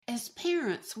As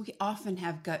parents, we often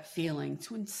have gut feelings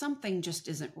when something just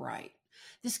isn't right.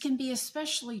 This can be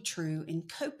especially true in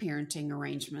co-parenting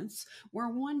arrangements where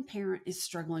one parent is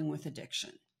struggling with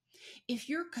addiction. If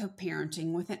you're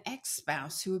co-parenting with an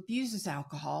ex-spouse who abuses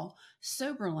alcohol,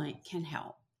 SoberLink can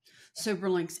help.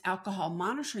 SoberLink's alcohol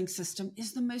monitoring system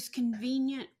is the most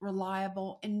convenient,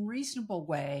 reliable, and reasonable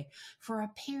way for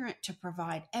a parent to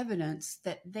provide evidence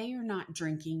that they are not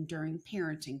drinking during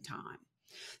parenting time.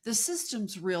 The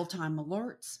system's real-time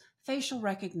alerts, facial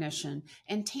recognition,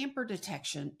 and tamper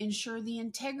detection ensure the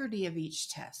integrity of each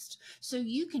test, so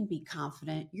you can be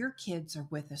confident your kids are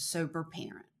with a sober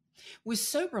parent. With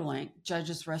SoberLink,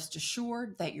 judges rest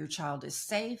assured that your child is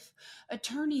safe,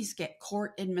 attorneys get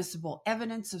court-admissible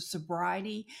evidence of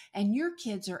sobriety, and your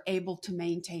kids are able to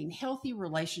maintain healthy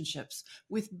relationships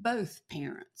with both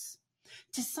parents.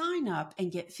 To sign up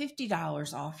and get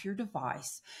 $50 off your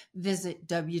device, visit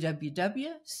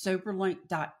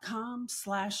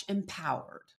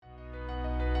www.soberlink.com/empowered.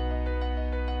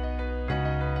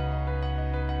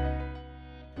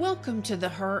 Welcome to the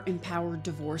Her Empowered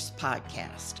Divorce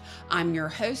Podcast. I'm your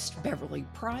host, Beverly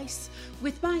Price.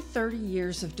 With my 30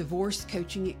 years of divorce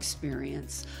coaching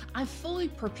experience, I fully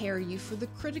prepare you for the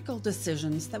critical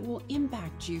decisions that will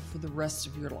impact you for the rest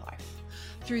of your life.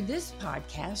 Through this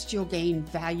podcast, you'll gain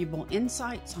valuable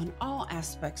insights on all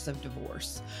aspects of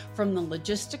divorce, from the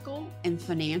logistical and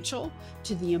financial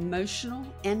to the emotional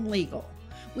and legal.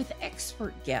 With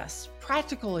expert guests,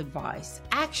 practical advice,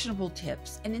 actionable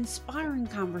tips, and inspiring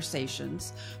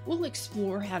conversations, we'll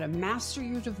explore how to master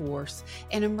your divorce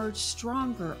and emerge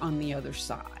stronger on the other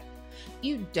side.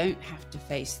 You don't have to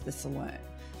face this alone.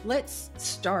 Let's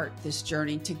start this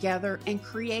journey together and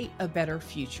create a better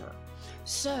future.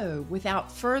 So,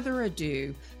 without further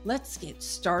ado, let's get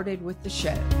started with the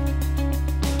show.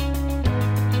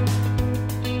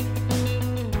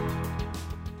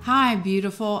 Hi,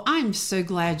 beautiful. I'm so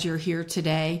glad you're here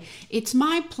today. It's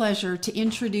my pleasure to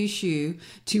introduce you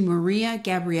to María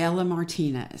Gabriella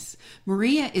Martinez.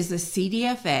 María is a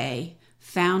CDFA,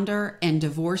 founder, and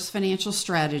divorce financial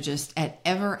strategist at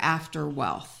Ever After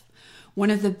Wealth. One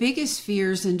of the biggest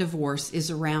fears in divorce is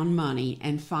around money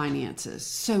and finances.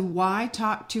 So why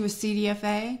talk to a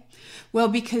CDFA? Well,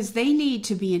 because they need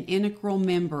to be an integral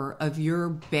member of your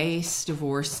base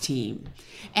divorce team.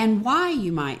 And why,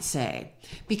 you might say?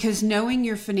 Because knowing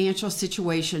your financial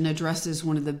situation addresses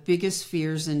one of the biggest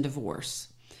fears in divorce.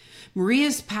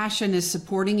 Maria's passion is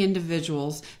supporting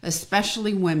individuals,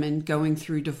 especially women, going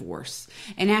through divorce.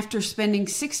 And after spending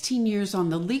 16 years on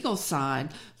the legal side,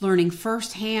 learning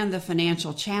firsthand the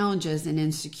financial challenges and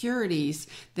insecurities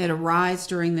that arise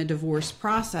during the divorce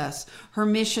process, her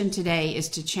mission today is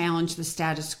to challenge the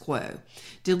status quo,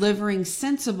 delivering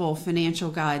sensible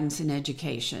financial guidance and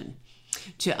education.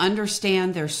 To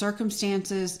understand their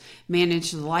circumstances,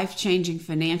 manage the life-changing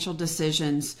financial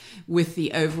decisions with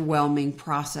the overwhelming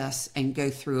process, and go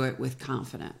through it with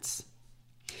confidence.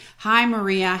 Hi,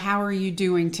 María. How are you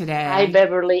doing today? Hi,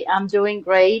 Beverly. I'm doing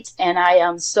great, and I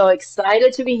am so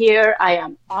excited to be here. I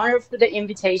am honored for the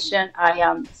invitation. I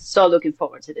am so looking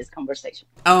forward to this conversation.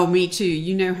 Oh, me too.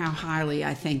 You know how highly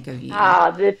I think of you.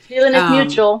 The feeling is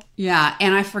mutual. Yeah,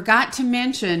 and I forgot to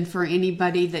mention, for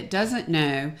anybody that doesn't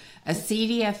know, a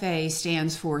CDFA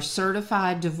stands for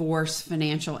Certified Divorce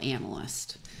Financial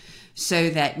Analyst. So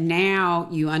that now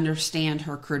you understand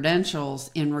her credentials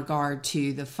in regard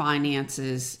to the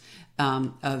finances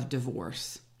of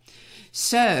divorce.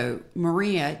 So,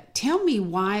 María, tell me,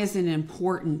 why is it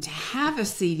important to have a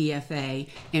CDFA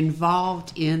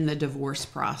involved in the divorce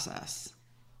process?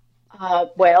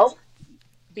 Well,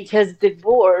 because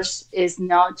divorce is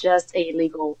not just a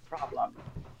legal problem.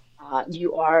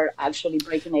 You are actually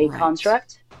breaking a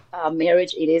contract.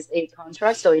 Marriage, it is a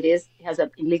contract, so it has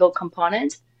a legal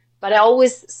component. But I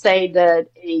always say that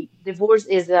a divorce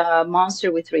is a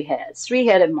monster with three heads,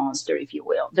 three-headed monster, if you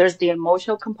will. There's the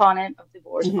emotional component of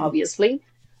divorce, obviously.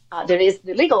 There is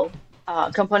the legal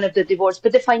component of the divorce,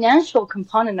 but the financial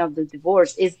component of the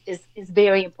divorce is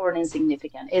very important and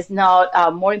significant. It's not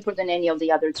more important than any of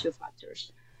the other two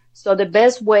factors. So the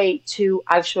best way to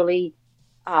actually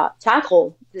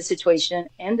tackle the situation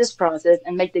and this process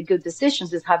and make the good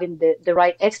decisions is having the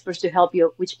right experts to help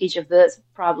you with each of the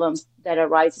problems that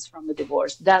arises from the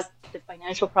divorce. That's the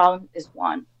financial problem is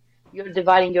one. You're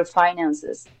dividing your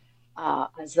finances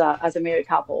as a married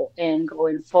couple and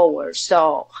going forward.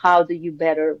 So how do you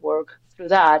better work through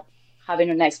that?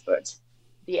 Having an expert.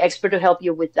 The expert to help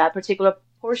you with that particular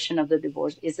portion of the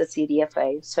divorce is a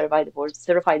CDFA, Certified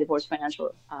Divorce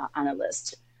Financial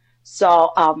Analyst.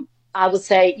 So I would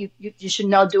say you should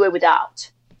not do it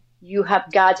without. You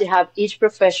have got to have each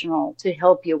professional to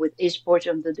help you with each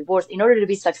portion of the divorce in order to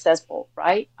be successful,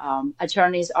 right?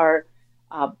 Attorneys are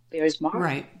very smart.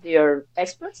 Right. They're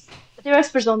experts, but they're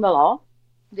experts on the law.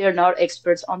 They're not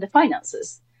experts on the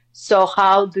finances. So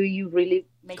how do you really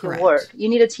make it work? Correct. You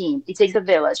need a team. It takes a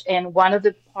village. And one of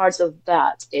the parts of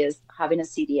that is having a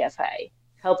CDFA,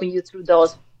 helping you through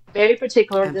those very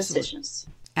particular Absolutely. decisions.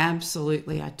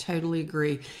 Absolutely. I totally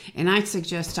agree. And I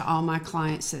suggest to all my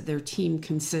clients that their team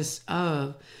consists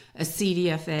of a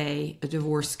CDFA, a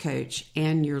divorce coach,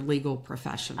 and your legal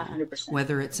professional, 100%.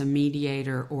 whether it's a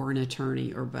mediator or an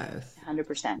attorney or both.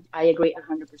 100%. I agree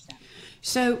 100%.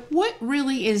 So, what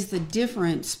really is the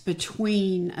difference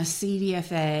between a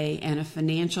CDFA and a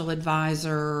financial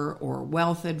advisor or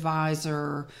wealth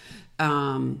advisor?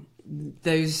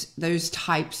 Those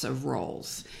types of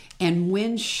roles, and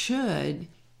when should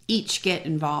each get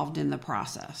involved in the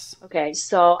process? Okay,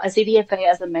 so as CDFA,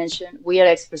 as I mentioned, we are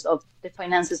experts of the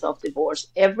finances of divorce.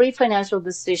 Every financial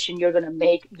decision you're going to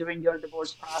make during your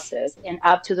divorce process and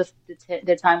up to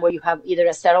the time where you have either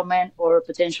a settlement or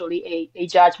potentially a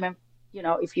judgment,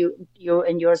 if you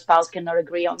and your spouse cannot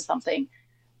agree on something,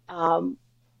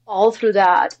 all through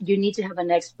that, you need to have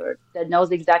an expert that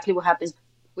knows exactly what happens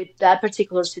with that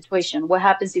particular situation. What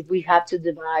happens if we have to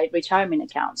divide retirement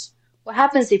accounts? What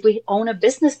happens if we own a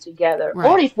business together,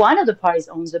 or Right. if one of the parties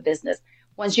owns a business?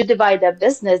 Once you divide that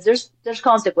business, there's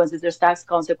consequences, there's tax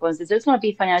consequences, there's going to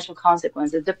be financial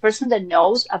consequences. The person that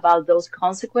knows about those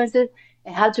consequences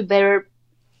and how to better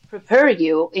prepare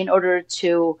you in order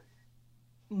to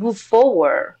move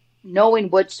forward, knowing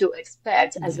what to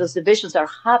expect as those divisions are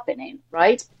happening,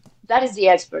 right? That is the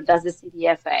expert, that's the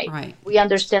CDFA. Right. We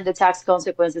understand the tax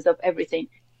consequences of everything.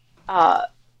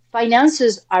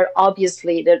 Finances are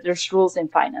obviously, there's rules in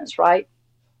finance, right?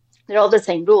 They're all the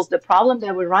same rules. The problem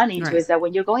that we run into Right. is that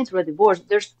when you're going through a divorce,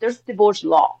 there's divorce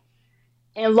law.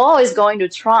 And law is going to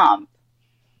trump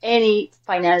any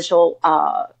financial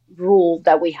rule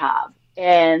that we have.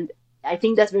 And I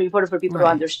think that's very important for people to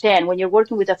Right. understand. When you're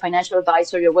working with a financial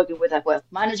advisor, you're working with a wealth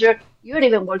manager, you're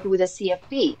even working with a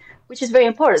CFP, which is very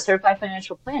important, certified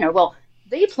financial planner. Well,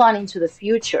 they plan into the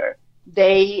future.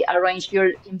 They arrange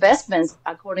your investments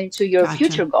according to your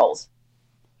future Gotcha. goals.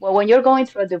 Well, when you're going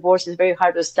through a divorce, it's very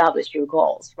hard to establish your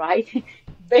goals, right?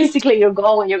 Basically, your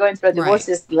goal when you're going through a divorce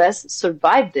Right. is let's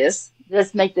survive this,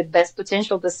 let's make the best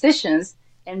potential decisions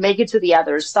and make it to the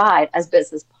other side as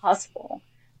best as possible.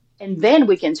 And then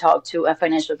we can talk to a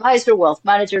financial advisor, wealth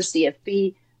manager,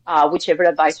 CFP, whichever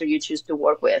advisor you choose to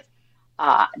work with.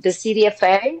 The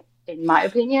CDFA, in my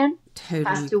opinion, Totally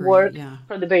has to agree. work Yeah.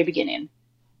 from the very beginning.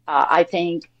 I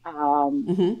think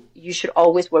Mm-hmm. you should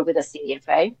always work with a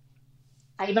CDFA.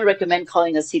 I even recommend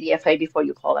calling a CDFA before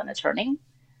you call an attorney.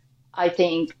 I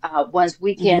think once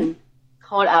we Mm-hmm. can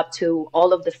caught up to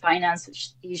all of the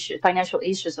financial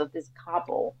issues of this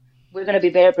couple, we're going to be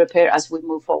better prepared as we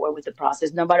move forward with the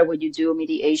process, no matter what you do,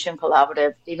 mediation,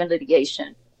 collaborative, even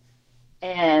litigation.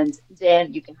 And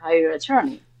then you can hire your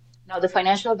attorney. Now, the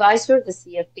financial advisor, the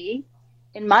CFP,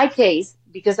 in my case,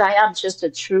 because I am just a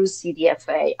true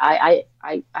CDFA, I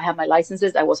have my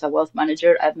licenses. I was a wealth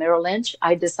manager at Merrill Lynch.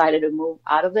 I decided to move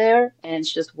out of there and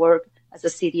just work as a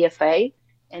CDFA.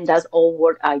 And that's all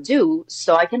what I do.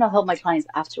 So I cannot help my clients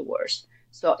afterwards.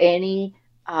 So any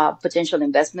potential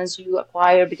investments you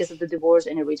acquire because of the divorce,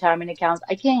 any retirement accounts,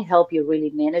 I can't help you really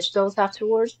manage those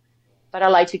afterwards. But I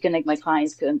like to connect my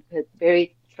clients with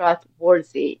very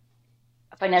trustworthy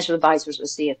financial advisors or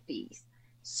CFPs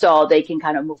so they can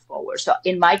kind of move forward. So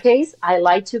in my case, I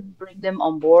like to bring them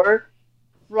on board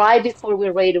right before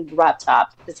we're ready to wrap up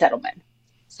the settlement.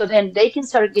 So then they can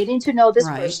start getting to know this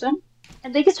Right. person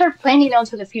and they can start planning on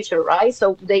to the future, right?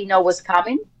 So they know what's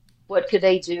coming, what could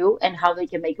they do, and how they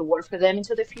can make it work for them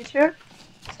into the future.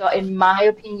 So in my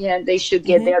opinion, they should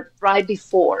get Mm-hmm. there right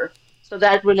before so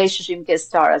that relationship gets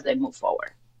started as they move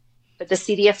forward. But the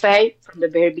CDFA from the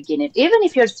very beginning, even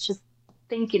if you're just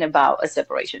thinking about a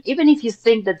separation, even if you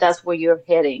think that that's where you're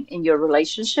heading in your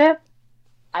relationship,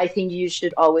 I think you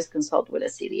should always consult with a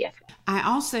CDFA. I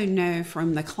also know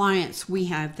from the clients we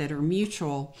have that are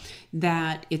mutual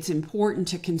that it's important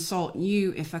to consult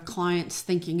you if a client's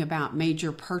thinking about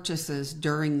major purchases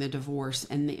during the divorce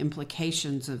and the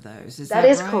implications of those. Is That that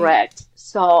is right? correct.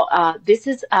 So this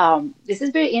is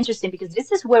very interesting because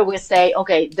this is where we say,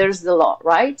 okay, there's the law,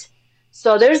 right?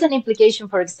 So there's an implication,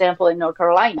 for example, in North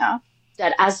Carolina,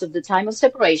 that as of the time of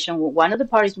separation, when one of the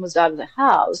parties moves out of the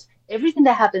house, everything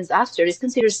that happens after is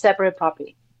considered separate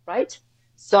property, right?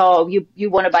 So you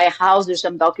want to buy a house, there's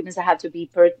some documents that have to be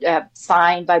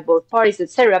signed by both parties,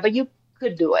 etc. But you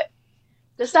could do it.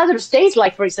 There's other states,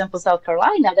 like for example, South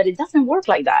Carolina, that it doesn't work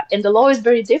like that. And the law is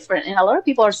very different. And a lot of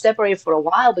people are separated for a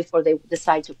while before they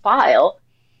decide to file.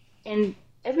 And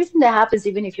everything that happens,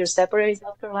 even if you're separated in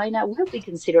South Carolina, will be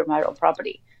considered marital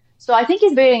property. So I think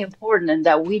it's very important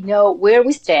that we know where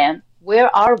we stand,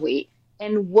 where are we,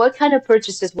 and what kind of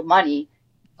purchases with money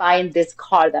buying this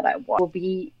car that I want will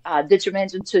be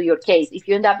detrimental to your case. If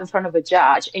you end up in front of a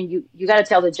judge and you got to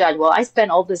tell the judge, well, I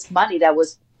spent all this money that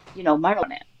was, marital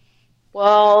on it.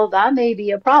 Well, that may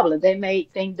be a problem. They may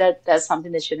think that that's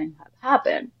something that shouldn't have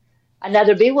happened.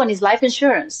 Another big one is life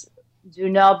insurance. Do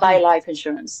not buy life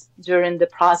insurance during the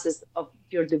process of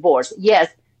your divorce. Yes,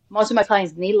 most of my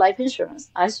clients need life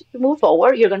insurance. As you move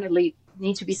forward, you're going to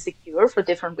need to be secure for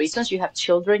different reasons. You have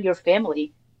children, your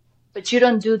family, but you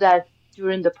don't do that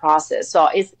during the process. So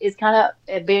it's kind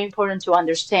of very important to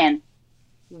understand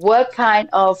what kind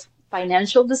of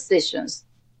financial decisions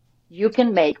you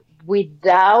can make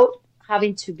without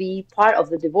having to be part of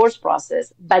the divorce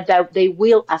process, but that they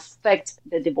will affect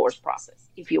the divorce process,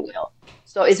 if you will.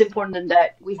 So it's important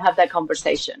that we have that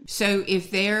conversation. So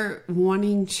if they're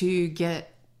wanting to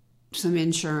get some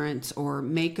insurance or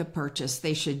make a purchase,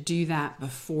 they should do that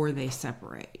before they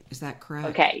separate. Is that correct?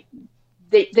 Okay.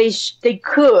 They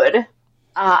could.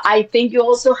 I think you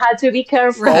also had to be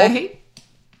careful, right?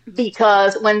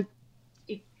 Because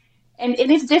and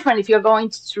it's different if you're going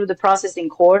through the process in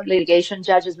court. Litigation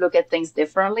judges look at things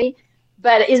differently.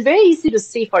 But it's very easy to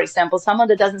see, for example, someone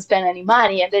that doesn't spend any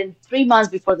money, and then 3 months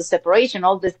before the separation,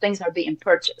 all these things are being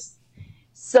purchased.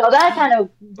 So that kind of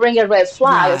bring a red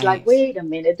flag. Right. It's like, wait a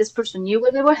minute, this person knew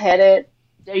where they were headed.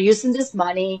 They're using this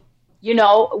money.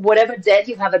 Whatever debt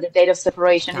you have at the date of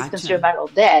separation is considered marital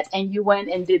debt. And you went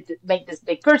and did make this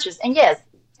big purchase. And yes,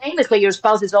 technically your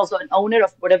spouse is also an owner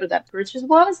of whatever that purchase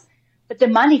was, but the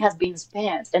money has been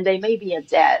spent and they may be a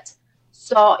debt.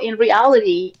 So in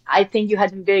reality, I think you have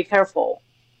to be very careful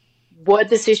what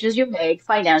decisions you make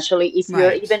financially. If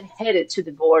you're even headed to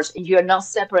divorce and you're not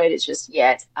separated just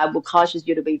yet, I would caution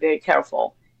you to be very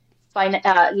careful.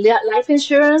 Life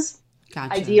insurance,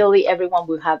 ideally everyone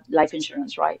will have life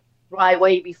insurance, right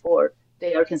way before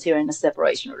they are considering a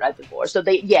separation or a divorce. So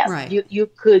you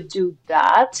could do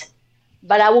that,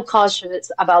 but I will caution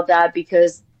about that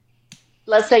because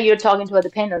let's say you're talking to a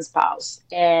dependent spouse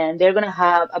and they're going to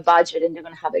have a budget and they're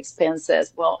going to have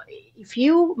expenses. Well, if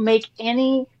you make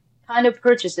any kind of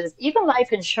purchases, even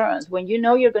life insurance, when you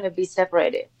know you're going to be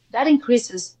separated, that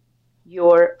increases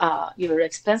your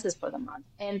expenses for the month.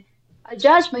 And a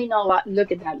judge may not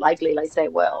look at that likely, like say,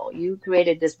 well, you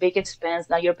created this big expense.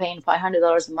 Now you're paying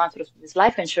 $500 a month for this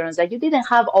life insurance that you didn't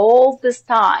have all this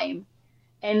time.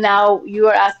 And now you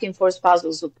are asking for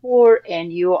spousal support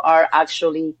and you are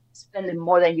actually spending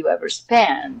more than you ever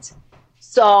spent.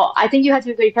 So I think you have to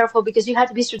be very careful because you have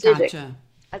to be strategic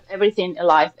at everything in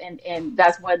life. And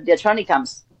that's when the attorney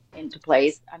comes into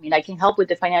place. I mean, I can help with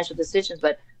the financial decisions,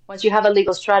 but once you have a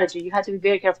legal strategy, you have to be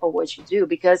very careful what you do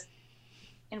because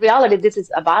in reality, this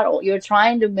is a battle. You're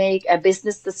trying to make a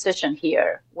business decision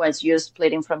here once you're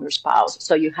splitting from your spouse.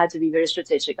 So you have to be very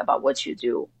strategic about what you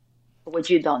do, what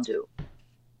you don't do.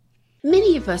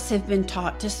 Many of us have been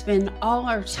taught to spend all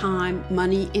our time,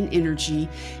 money, and energy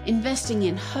investing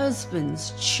in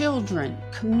husbands, children,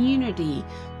 community,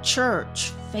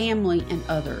 church, family, and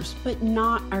others, but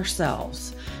not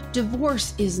ourselves.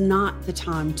 Divorce is not the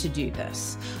time to do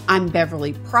this. I'm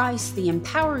Beverly Price, the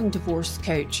empowering divorce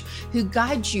coach who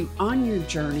guides you on your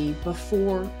journey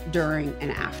before, during,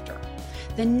 and after.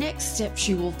 The next steps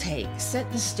you will take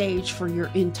set the stage for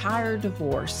your entire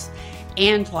divorce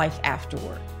and life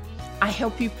afterward. I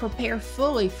help you prepare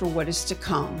fully for what is to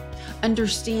come,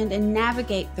 understand and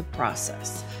navigate the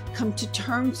process, come to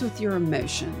terms with your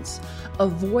emotions,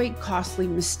 avoid costly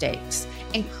mistakes,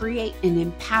 and create an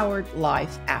empowered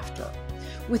life after.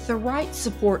 With the right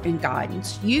support and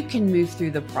guidance, you can move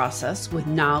through the process with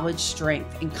knowledge,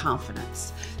 strength, and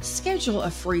confidence. Schedule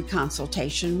a free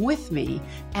consultation with me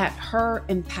at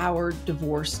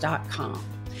herempowereddivorce.com.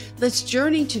 Let's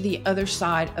journey to the other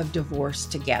side of divorce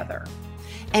together.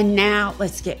 And now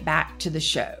let's get back to the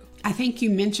show. I think you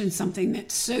mentioned something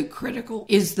that's so critical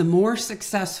is the more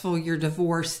successful your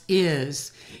divorce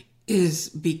is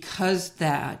because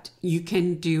that you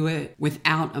can do it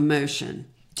without emotion,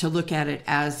 to look at it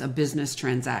as a business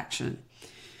transaction.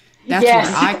 That's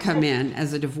where I come in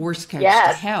as a divorce coach to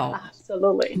help.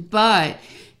 Absolutely. But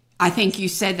I think you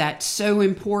said that's so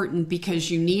important because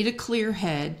you need a clear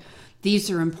head. These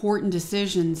are important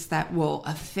decisions that will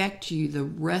affect you the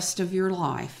rest of your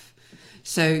life.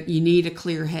 So you need a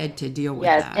clear head to deal with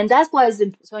that. And that's why it's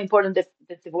so important, the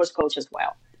divorce coach as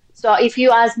well. So if you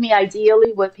ask me,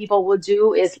 ideally, what people would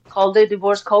do is call the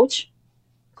divorce coach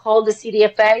call the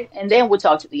CDFA, and then we'll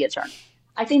talk to the attorney.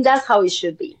 I think that's how it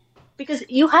should be, because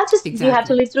you have to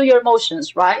Exactly. live through your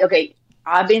emotions, right? Okay,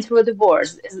 I've been through a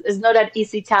divorce. It's not an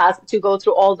easy task to go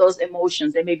through all those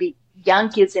emotions. There may be young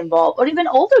kids involved, or even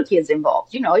older kids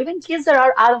involved. Even kids that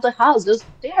are out of the house,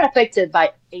 they are affected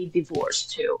by a divorce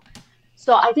too.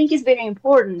 So I think it's very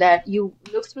important that you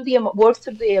look through work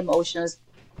through the emotions,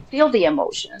 feel the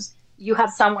emotions. You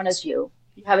have someone as you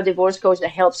have a divorce coach that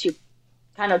helps you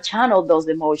kind of channel those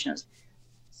emotions.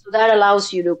 So that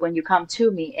allows you to, when you come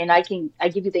to me and I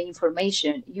give you the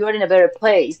information, you're in a better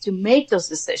place to make those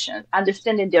decisions,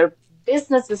 understanding their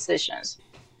business decisions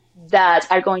that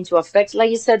are going to affect,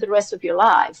 like you said, the rest of your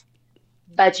life.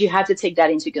 But you have to take that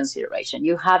into consideration.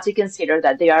 You have to consider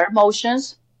that there are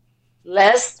emotions.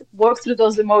 Let's work through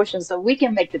those emotions so we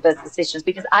can make the best decisions,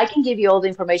 because I can give you all the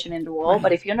information in the world, but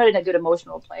Right. if you're not in a good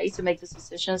emotional place to make those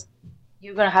decisions,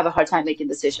 you're going to have a hard time making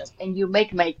decisions, and you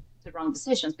make the wrong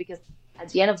decisions, because at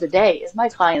the end of the day, it's my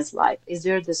client's life. It's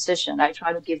their decision. I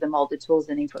try to give them all the tools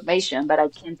and information, but I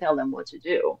can't tell them what to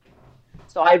do.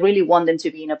 So I really want them to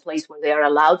be in a place where they are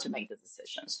allowed to make the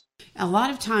decisions. A lot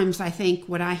of times, I think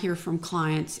what I hear from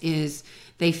clients is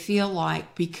they feel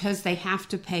like because they have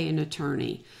to pay an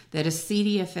attorney, that a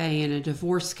CDFA and a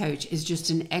divorce coach is just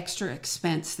an extra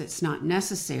expense that's not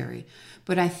necessary.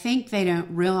 But I think they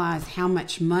don't realize how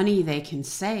much money they can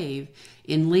save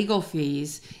in legal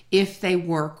fees if they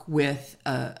work with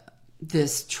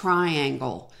this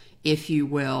triangle, if you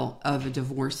will, of a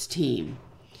divorce team.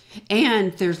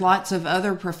 And there's lots of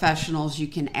other professionals you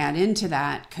can add into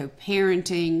that,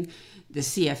 co-parenting, the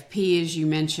CFP, as you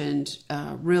mentioned,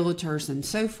 realtors and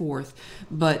so forth.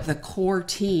 But the core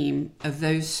team of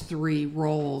those three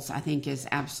roles, I think, is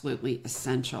absolutely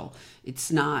essential.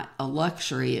 It's not a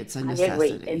luxury, it's a I agree.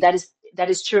 And necessity. that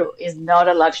is true. It's not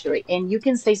a luxury. And you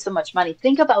can save so much money.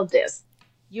 Think about this.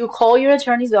 You call your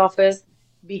attorney's office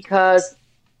because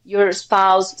your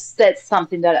spouse said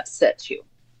something that upset you.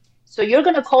 So you're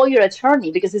going to call your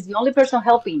attorney because it's the only person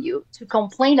helping you to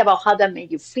complain about how that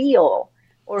made you feel,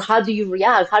 or how do you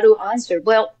react, how to answer.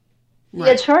 Well, the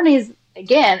Right. attorney is,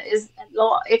 again, is a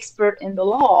law expert in the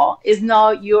law, is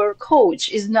not your coach,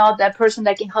 is not that person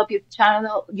that can help you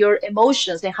channel your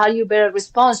emotions and how you better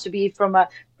respond to be from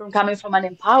coming from an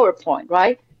empower point,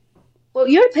 right? Well,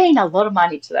 you're paying a lot of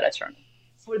money to that attorney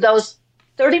for those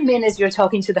 30 minutes you're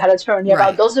talking to that attorney about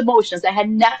Right. those emotions that had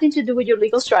nothing to do with your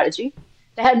legal strategy,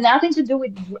 that had nothing to do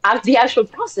with the actual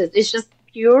process. It's just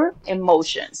pure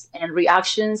emotions and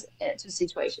reactions to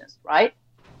situations, right?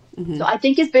 So I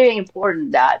think it's very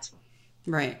important that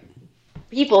Right.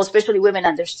 people, especially women,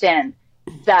 understand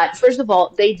that, first of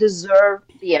all, they deserve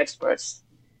the experts.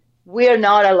 We are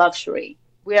not a luxury.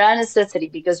 We are a necessity,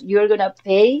 because you're going to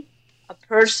pay a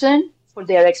person for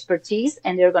their expertise,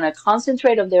 and they're going to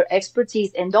concentrate on their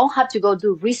expertise and don't have to go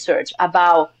do research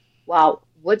about, wow,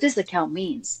 what this account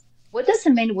means. What does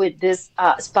it mean with this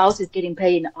spouse is getting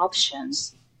paid in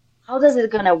options? How does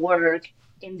it going to work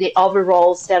in the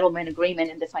overall settlement agreement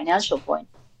and the financial point?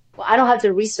 Well, I don't have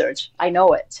to research. I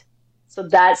know it. So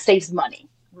that saves money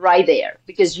right there,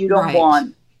 because you don't Right.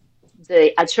 want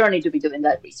the attorney to be doing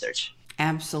that research.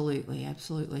 Absolutely,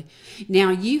 absolutely. Now,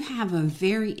 you have a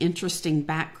very interesting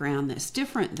background that's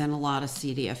different than a lot of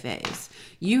CDFAs.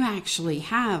 You actually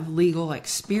have legal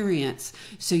experience,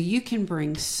 so you can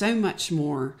bring so much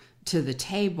more to the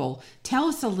table. Tell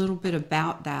us a little bit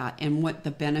about that and what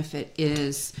the benefit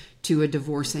is to a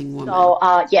divorcing woman. So,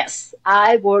 yes,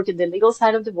 I worked in the legal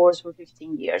side of divorce for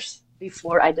 15 years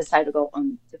before I decided to go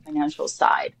on the financial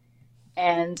side.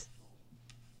 And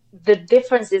the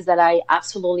difference is that I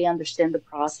absolutely understand the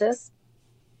process.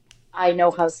 I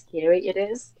know how scary it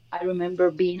is. I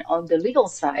remember being on the legal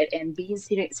side and being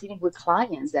sitting with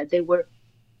clients that they were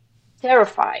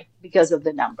terrified because of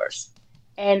the numbers.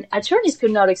 And attorneys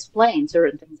could not explain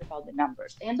certain things about the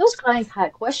numbers. And those clients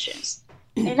had questions.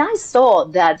 And I saw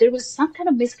that there was some kind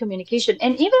of miscommunication.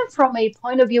 And even from a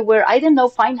point of view where I didn't know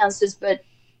finances, but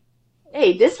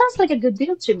hey, this sounds like a good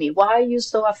deal to me. Why are you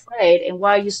so afraid, and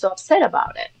why are you so upset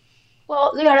about it?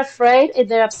 Well, they are afraid and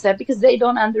they're upset because they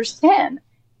don't understand.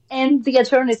 And the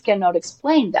attorneys cannot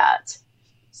explain that.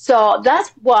 So that's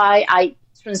why I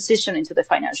transitioned into the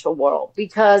financial world,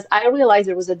 because I realized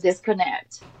there was a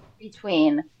disconnect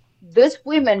between these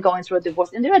women going through a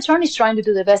divorce and their attorneys trying to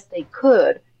do the best they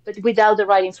could, but without the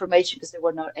right information because they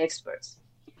were not experts.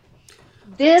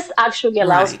 This actually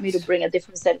allows me to Right. bring a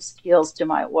different set of skills to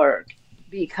my work,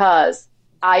 because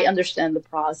I understand the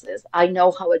process. I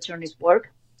know how attorneys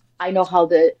work. I know how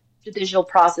the judicial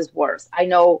process works. I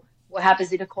know what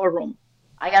happens in a courtroom.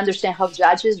 I understand how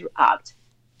judges act.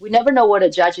 We never know what a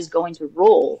judge is going to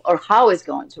rule or how it's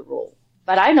going to rule.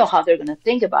 but I know how they're going to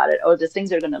think about it or the things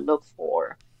they're going to look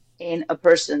for in a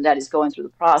person that is going through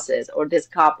the process or this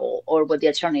couple or what the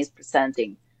attorney is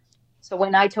presenting. So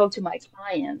when I talk to my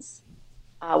clients,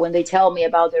 when they tell me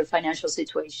about their financial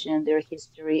situation, their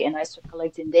history, and I start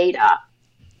collecting data,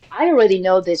 I already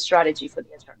know the strategy for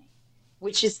the attorney,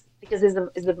 which is because it's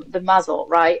the muzzle,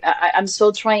 right? I'm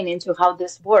so trained into how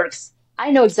this works.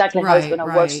 I know exactly how it's going to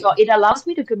work. So it allows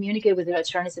me to communicate with their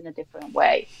attorneys in a different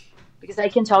way because I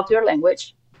can talk their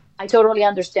language. I totally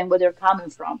understand where they're coming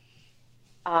from.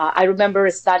 I remember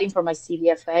studying for my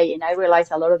CDFA, and I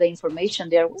realized a lot of the information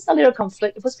there was a little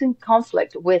conflict. It was in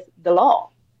conflict with the law.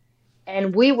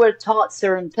 And we were taught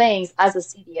certain things as a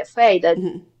CDFA that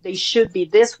they should be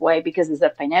this way because it's a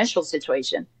financial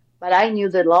situation. But I knew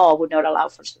the law would not allow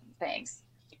for certain things.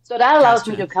 So that allows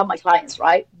me to help my clients,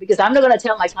 right? Because I'm not going to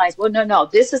tell my clients, well, no,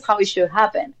 this is how it should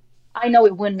happen. I know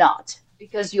it will not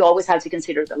because you always have to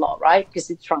consider the law, right? Because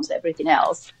it trumps everything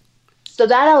else. So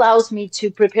that allows me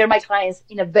to prepare my clients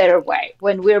in a better way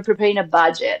when we're preparing a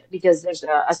budget because there's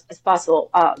a spousal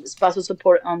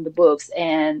support on the books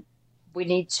and we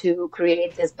need to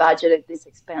create this budget of these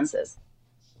expenses.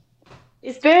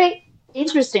 It's very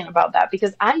interesting about that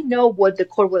because I know what the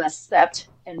court will accept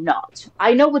and not.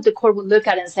 I know what the court will look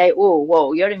at and say, oh,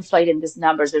 whoa, you're inflating these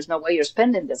numbers. There's no way you're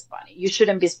spending this money. You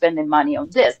shouldn't be spending money on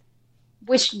this.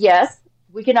 Which, yes,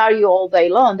 we can argue all day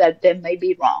long that they may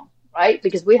be wrong, right?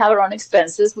 Because we have our own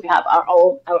expenses. We have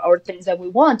our things that we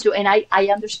want to. And I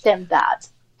understand that.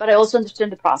 But I also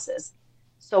understand the process.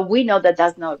 So we know that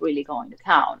that's not really going to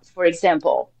count. For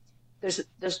example,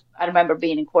 I remember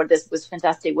being in court. This was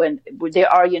fantastic when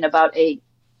they're arguing about a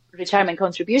retirement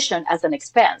contribution as an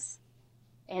expense.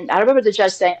 And I remember the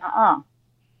judge saying,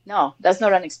 no, that's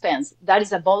not an expense. That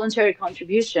is a voluntary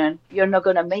contribution. You're not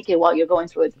going to make it while you're going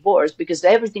through a divorce because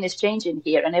everything is changing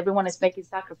here and everyone is making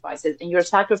sacrifices and you're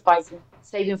sacrificing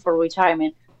saving for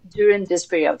retirement during this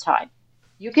period of time.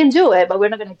 You can do it, but we're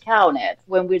not going to count it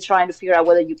when we're trying to figure out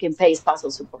whether you can pay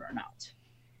spousal support or not.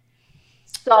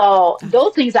 So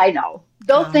those things I know.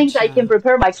 Those things I can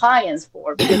prepare my clients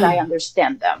for because I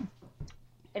understand them.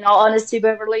 In all honesty,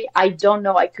 Beverly, I don't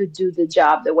know I could do the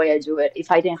job the way I do it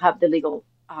if I didn't have the legal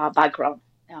background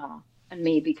in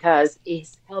me because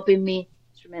it's helping me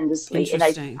tremendously. And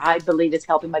I believe it's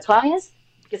helping my clients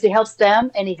because it helps them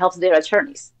and it helps their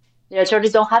attorneys. Their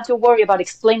attorneys don't have to worry about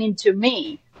explaining to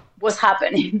me what's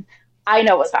happening. I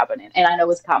know what's happening and I know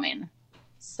what's coming.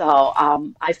 So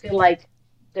I feel like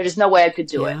there's no way I could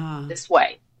do it this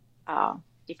way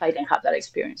if I didn't have that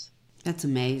experience. That's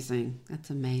amazing. That's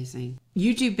amazing.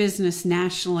 You do business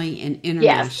nationally and internationally.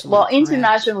 Yes. Well, correct?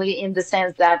 Internationally in the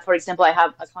sense that, for example, I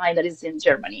have a client that is in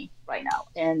Germany right now,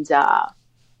 and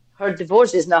her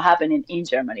divorce is not happening in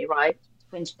Germany, right?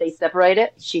 When they separated,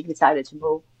 she decided to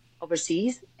move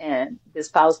overseas, and the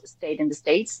spouse stayed in the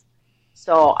States.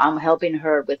 So I'm helping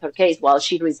her with her case while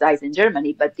she resides in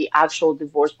Germany, but the actual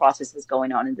divorce process is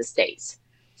going on in the States.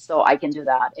 So I can do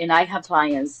that. And I have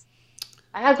clients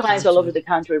all over the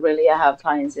country, really. I have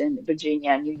clients in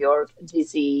Virginia, New York,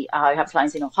 DC. I have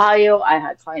clients in Ohio. I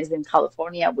have clients in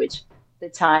California, which the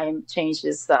time change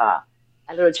is a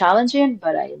little challenging,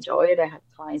 but I enjoy it. I have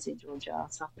clients in Georgia,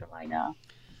 South Carolina,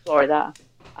 Florida.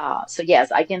 So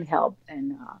yes, I can help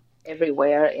and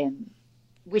everywhere, and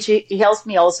which it helps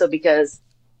me also because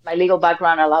my legal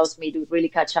background allows me to really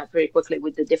catch up very quickly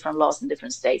with the different laws in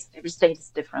different states. Every state is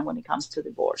different when it comes to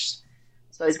divorce.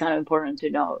 So it's kind of important to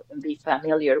know and be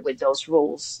familiar with those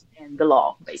rules and the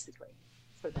law, basically,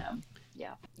 for them.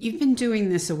 Yeah. You've been doing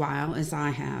this a while, as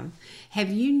I have. Have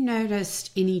you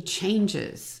noticed any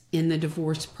changes in the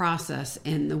divorce process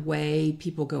and the way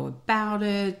people go about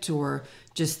it or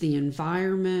just the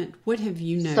environment? What have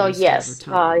you noticed So, yes, over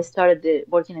time? I started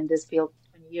working in this field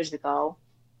 20 years ago.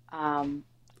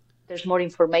 There's more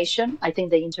information. I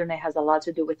think the internet has a lot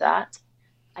to do with that.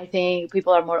 I think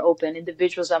people are more open.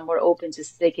 Individuals are more open to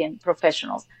seeking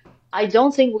professionals. I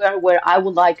don't think we are where I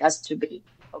would like us to be,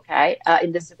 okay,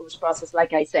 in this divorce process.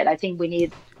 Like I said, I think we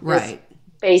need this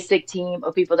basic team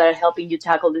of people that are helping you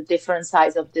tackle the different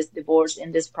sides of this divorce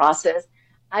in this process.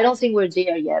 I don't think we're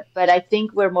there yet, but I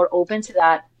think we're more open to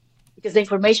that because the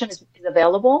information is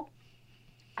available.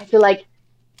 I feel like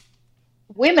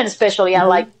women especially are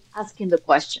like asking the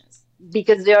questions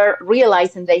because they're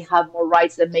realizing they have more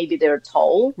rights than maybe they're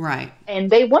told. Right.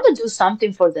 And they want to do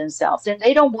something for themselves. And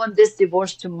they don't want this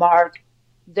divorce to mark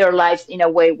their lives in a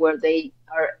way where they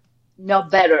are not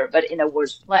better, but in a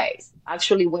worse place.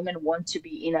 Actually, women want to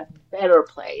be in a better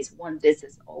place when this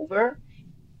is over.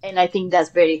 And I think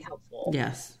that's very helpful.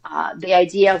 Yes. The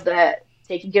idea of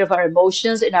taking care of our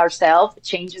emotions and ourselves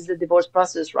changes the divorce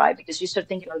process, right? Because you start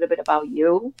thinking a little bit about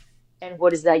you and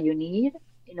what is that you need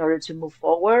in order to move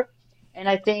forward. And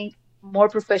I think more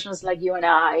professionals like you and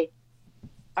I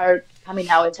are coming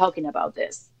out and talking about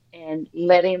this and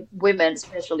letting women,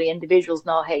 especially individuals,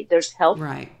 know, hey, there's help,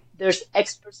 Right. there's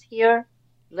experts here,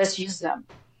 let's use them.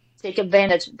 Take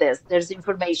advantage of this. There's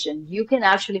information. You can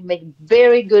actually make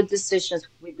very good decisions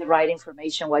with the right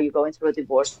information while you're going through a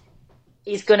divorce.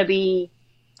 It's going to be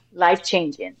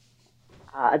life-changing.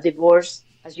 A divorce,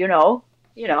 as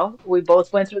we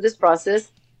both went through this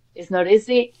process. It's not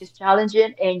easy, it's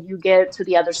challenging, and you get to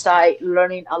the other side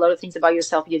learning a lot of things about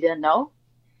yourself you didn't know,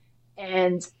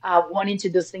 and wanting to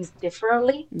do things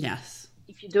differently. Yes.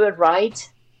 If you do it right,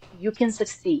 you can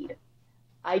succeed.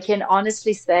 I can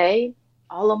honestly say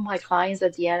all of my clients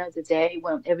at the end of the day,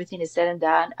 when everything is said and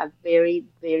done, are very,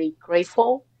 very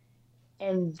grateful,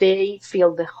 and they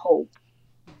feel the hope.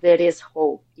 There is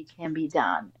hope. It can be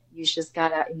done. You just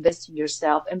gotta invest in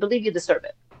yourself and believe you deserve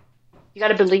it. You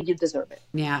gotta believe you deserve it.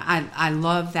 Yeah, I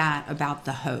love that about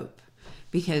the hope,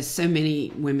 because so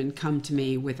many women come to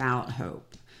me without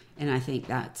hope. And I think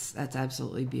that's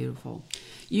absolutely beautiful.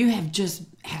 You have just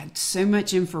had so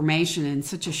much information in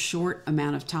such a short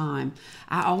amount of time.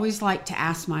 I always like to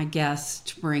ask my guests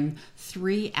to bring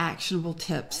 3 actionable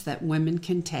tips that women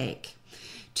can take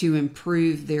to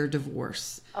improve their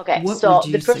divorce. Okay, What so would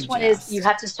you the first one is suggest? you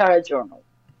have to start a journal.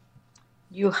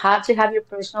 You have to have your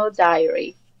personal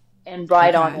diary and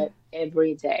write on Okay. it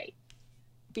every day,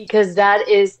 because that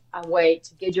is a way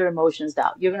to get your emotions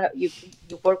out. You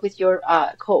work with your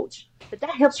coach, but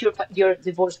that helps your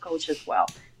divorce coach as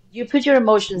well. You put your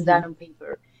emotions Hmm. down on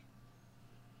paper.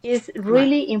 It's Right.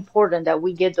 really important that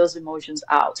we get those emotions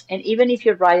out. And even if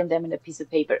you're writing them in a piece of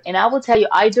paper, and I will tell you,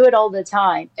 I do it all the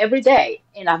time, every day,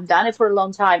 and I've done it for a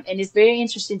long time. And it's very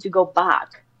interesting to go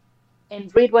back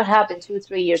and read what happened 2,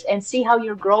 3 years and see how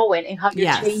you're growing and how you're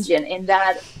Yes. changing. And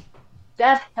that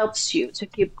helps you to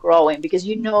keep growing because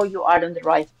you know you are on the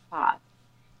right path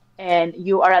and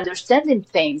you are understanding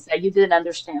things that you didn't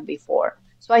understand before.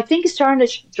 So I think starting a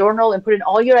journal and putting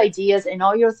all your ideas and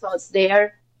all your thoughts there,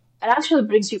 it actually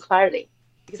brings you clarity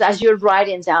because as you're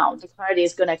writing down, the clarity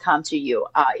is going to come to you.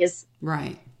 Is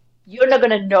Right. You're not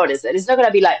going to notice it. It's not going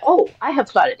to be like, oh, I have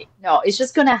clarity. No, it's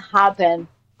just going to happen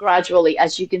gradually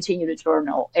as you continue to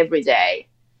journal every day.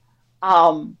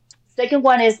 Um, Second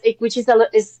one is which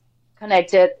is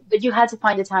connected, but you have to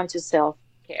find the time to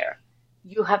self-care.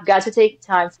 You have got to take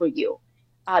time for you.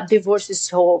 Divorce is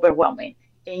so overwhelming,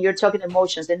 and you're talking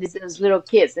emotions, and there's little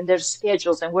kids, and their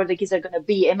schedules, and where the kids are going to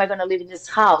be. Am I going to live in this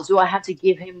house? Do I have to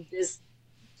give him this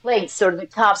plates or the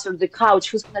cups or the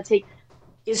couch? Who's going to take?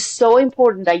 It's so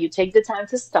important that you take the time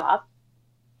to stop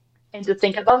and to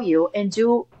think about you and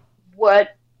do what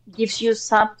gives you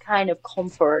some kind of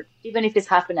comfort, even if it's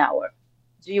half an hour.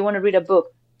 Do you want to read a book?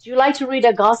 Do you like to read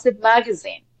a gossip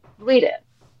magazine? Read it.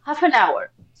 Half an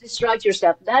hour. Distract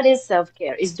yourself. That is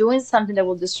self-care. It's doing something that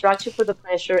will distract you from the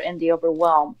pressure and the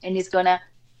overwhelm, and it's going to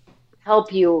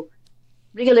help you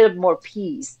bring a little more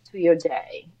peace to your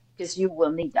day because you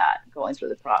will need that going through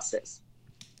the process.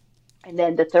 And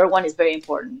then the third one is very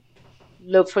important.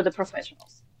 Look for the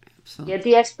professionals. Absolutely. Get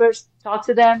the experts, talk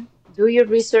to them, do your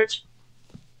research.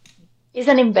 It's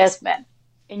an investment,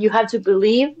 and you have to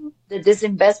believe that this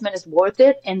investment is worth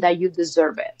it and that you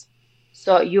deserve it.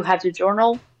 So you have to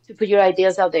journal to put your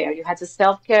ideas out there. You have to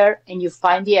self-care, and you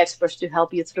find the experts to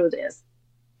help you through this.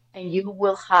 And you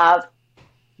will have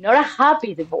not a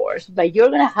happy divorce, but you're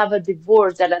going to have a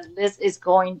divorce that at least is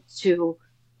going to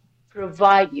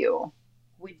provide you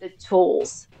with the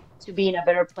tools to be in a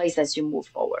better place as you move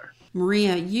forward.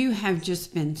 Maria, you have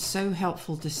just been so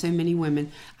helpful to so many women.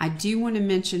 I do want to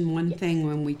mention one Yes. thing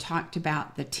when we talked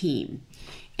about the team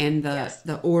and Yes.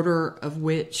 the order of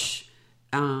which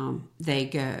they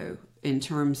go in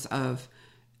terms of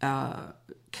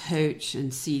coach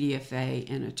and CDFA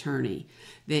and attorney.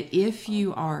 That if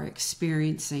you are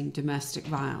experiencing domestic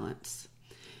violence,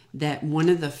 that one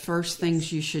of the first things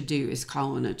Yes. you should do is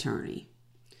call an attorney.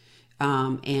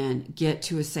 And get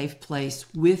to a safe place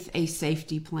with a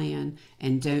safety plan,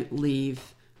 and don't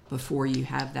leave before you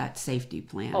have that safety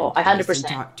plan Oh, in place, and 100%.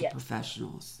 talk to Yes.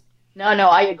 professionals. No, no,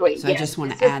 I agree. So I Yes. just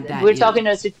want This to is, add that we're talking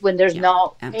in. about when there's Yeah,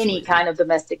 no any absolutely. kind of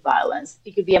domestic violence.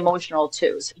 It could be emotional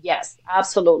too. So yes,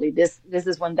 absolutely. This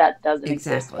is when that doesn't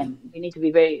exist. Exactly. And we need to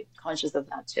be very conscious of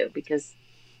that too, because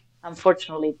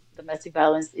unfortunately domestic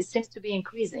violence it seems to be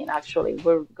increasing actually.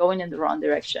 We're going in the wrong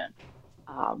direction.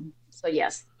 So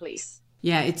yes, please.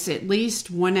 Yeah, it's at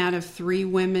least 1 out of 3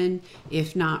 women,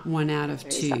 if not 1 out of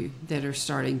Very sad. 2, that are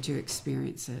starting to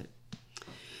experience it.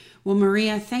 Well,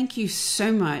 Maria, thank you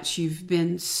so much. You've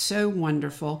been so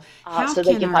wonderful. How So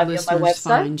they can can our find me on my listeners website.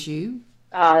 find you?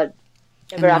 Uh,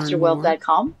 learn more.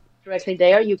 everafterwealth.com. Directly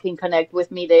there, you can connect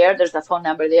with me there. There's a phone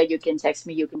number there. You can text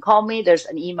me, you can call me. There's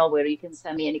an email where you can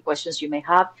send me any questions you may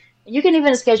have. And you can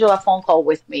even schedule a phone call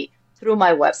with me through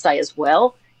my website as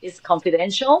well. It's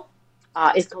confidential.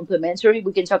 It's complimentary.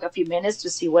 We can talk a few minutes to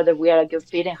see whether we are a good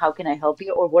fit and how can I help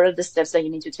you, or what are the steps that you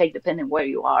need to take depending where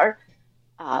you are.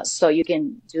 So you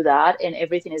can do that, and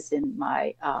everything is in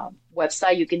my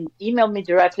website. You can email me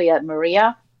directly at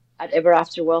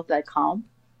maria@everafterwealth.com.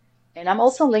 And I'm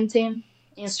also on LinkedIn,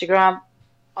 Instagram,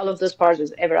 all of those parts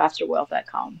is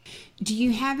everafterwealth.com. Do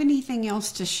you have anything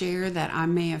else to share that I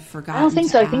may have I don't forgotten think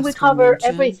to so. I think we ask or covered mention?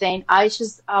 everything. I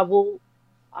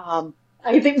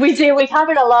think we did. We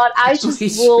covered a lot. I just We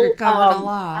sure will covered a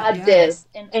lot. add Yeah. this,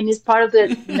 and it's part of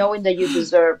the knowing that you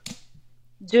deserve.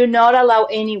 Do not allow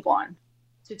anyone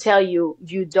to tell you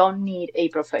you don't need a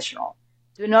professional.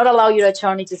 Do not allow your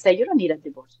attorney to say you don't need a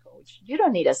divorce coach. You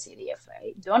don't need a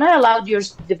CDFA. Don't allow your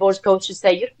divorce coach to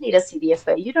say you don't need a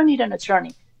CDFA. You don't need an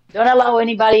attorney. Don't allow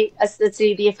anybody at the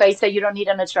CDFA say you don't need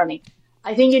an attorney.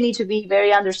 I think you need to be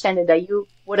very understanding that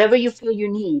whatever you feel you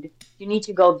need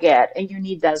to go get, and you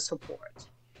need that support.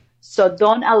 So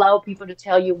don't allow people to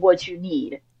tell you what you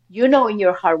need. You know in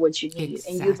your heart what you need,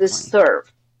 and you Exactly.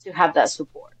 deserve to have that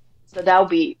support. So that would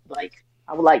be like,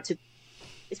 I would like to,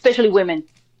 especially women,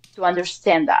 to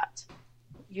understand that.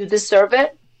 You deserve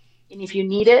it, and if you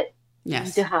need it, you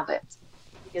need to Yes, have it,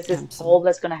 because it's absolutely. all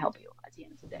that's going to help you at the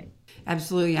end of the day.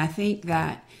 Absolutely. I think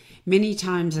that many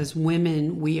times as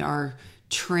women, we are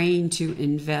trained to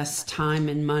invest time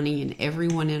and money in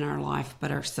everyone in our life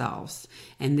but ourselves.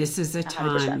 And this is a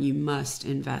time 100%. you must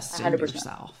invest in 100%.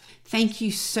 yourself. Thank you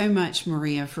so much,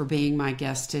 Maria, for being my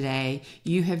guest today.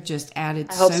 You have just added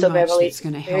I hope so so, much Beverly. that's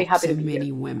going to Very help happy so to be here.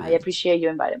 many I women. appreciate you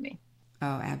inviting me.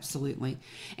 Oh, absolutely.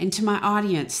 And to my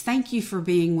audience, thank you for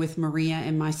being with Maria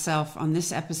and myself on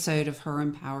this episode of Her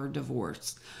Empowered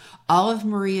Divorce. All of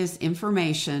Maria's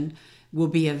information will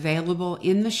be available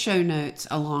in the show notes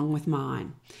along with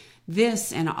mine.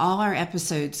 This and all our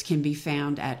episodes can be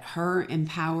found at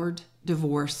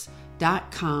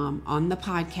herempowereddivorce.com on the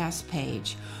podcast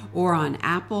page, or on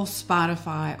Apple,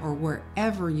 Spotify, or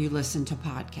wherever you listen to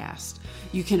podcasts.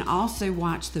 You can also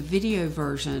watch the video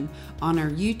version on our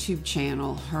YouTube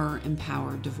channel, Her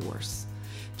Empowered Divorce.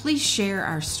 Please share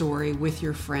our story with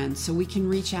your friends so we can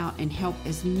reach out and help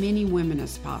as many women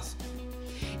as possible.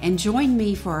 And join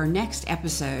me for our next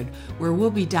episode, where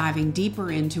we'll be diving deeper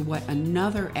into what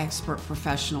another expert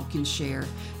professional can share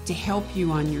to help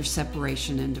you on your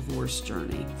separation and divorce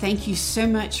journey. Thank you so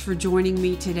much for joining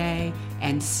me today,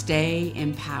 and stay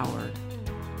empowered.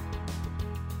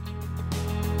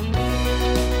 Thank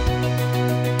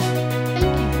you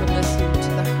for listening to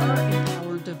the Her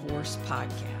Empowered Divorce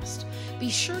podcast. Be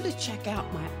sure to check out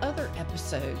my other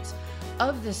episodes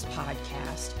of this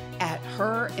podcast at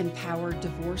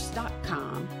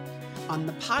herempowereddivorce.com, on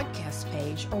the podcast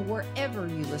page, or wherever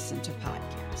you listen to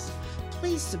podcasts.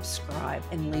 Please subscribe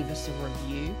and leave us a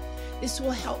review. This will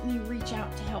help me reach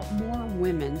out to help more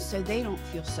women so they don't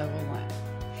feel so alone.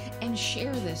 And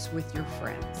share this with your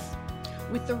friends.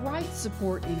 With the right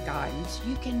support and guidance,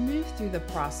 you can move through the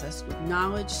process with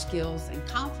knowledge, skills, and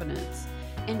confidence,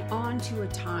 and on to a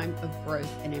time of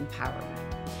growth and empowerment.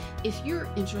 If you're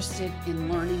interested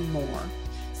in learning more,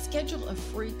 schedule a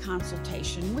free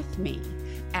consultation with me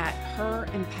at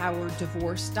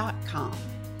herempowereddivorce.com.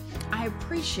 I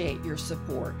appreciate your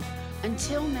support.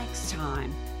 Until next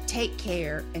time, take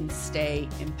care and stay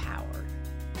empowered.